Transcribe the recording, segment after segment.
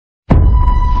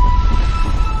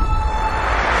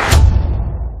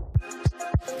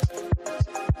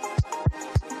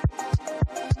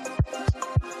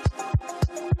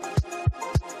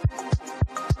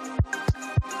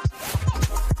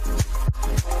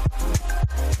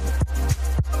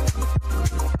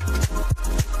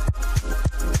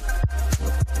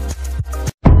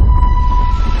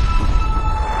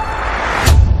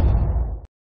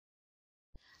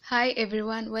Hi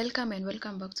everyone, welcome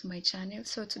back to my channel.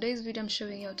 So today's video I'm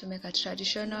showing you how to make a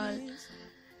traditional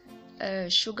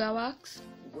sugar wax,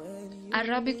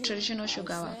 Arabic traditional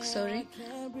sugar wax, sorry.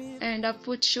 And I've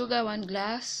put sugar 1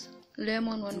 glass,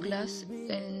 lemon 1 glass,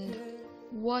 and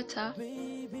water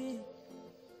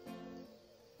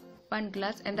 1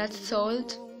 glass, and that's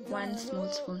salt 1 small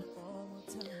spoon.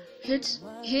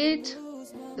 Heat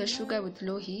the sugar with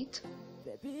low heat.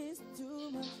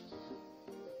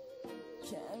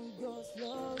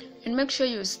 And make sure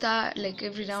you stir like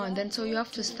every now and then, so you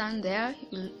have to stand there.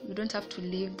 You don't have to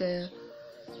leave the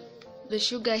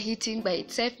sugar heating by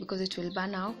itself because it will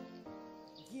burn out.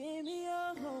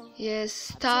 Yes,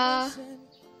 stir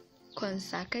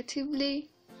consecutively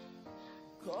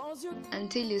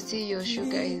until you see your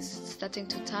sugar is starting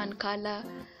to turn color.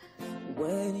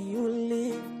 When you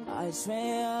leave, I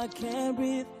swear I can't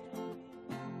breathe.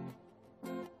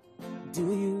 Do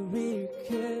you really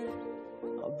care?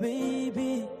 Oh,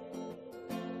 baby,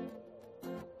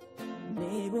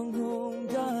 one more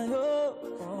time,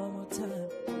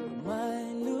 I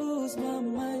might lose my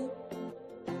mind.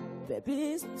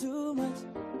 Baby, it's too much.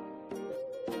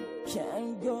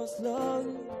 Can't go slow,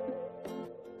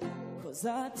 'cause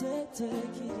I take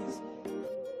it easy.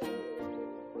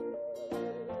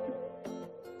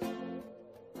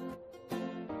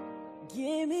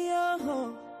 Give me your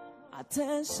whole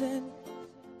attention.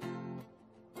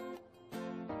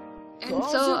 And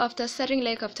so after stirring,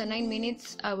 like after 9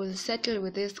 minutes, I will settle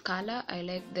with this color. I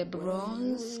like the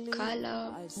bronze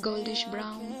color, goldish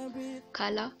brown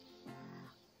color.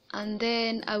 And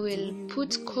then I will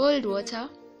put cold water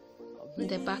in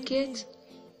the bucket,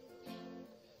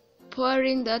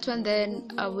 pouring that one.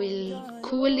 Then I will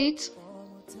cool it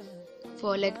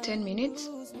for like 10 minutes.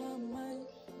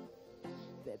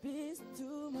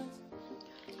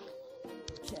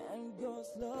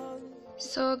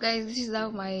 So guys, this is how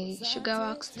my sugar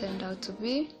wax turned out to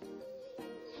be,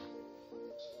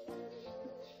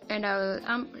 and I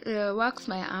will wax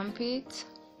my armpit.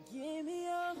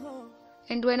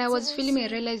 And when I was filming, I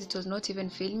realized it was not even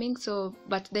filming,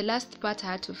 but the last part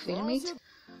I had to film it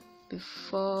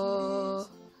before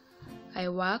I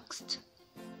waxed.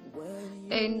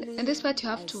 And in this part you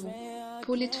have to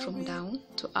pull it from down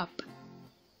to up.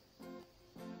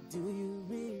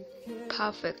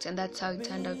 Perfect. And that's how it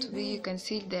turned out to be. You can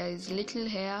see there is little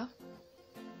hair.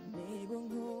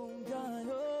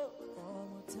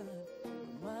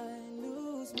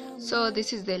 So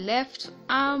this is the left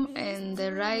arm, and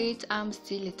the right arm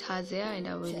still it has hair, and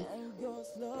I will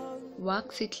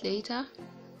wax it later.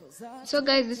 So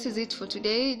guys, this is it for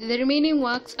today. The remaining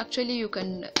wax, actually you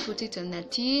can put it in a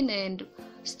tin and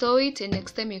store it, and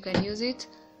next time you can use it.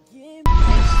 And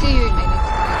see you in my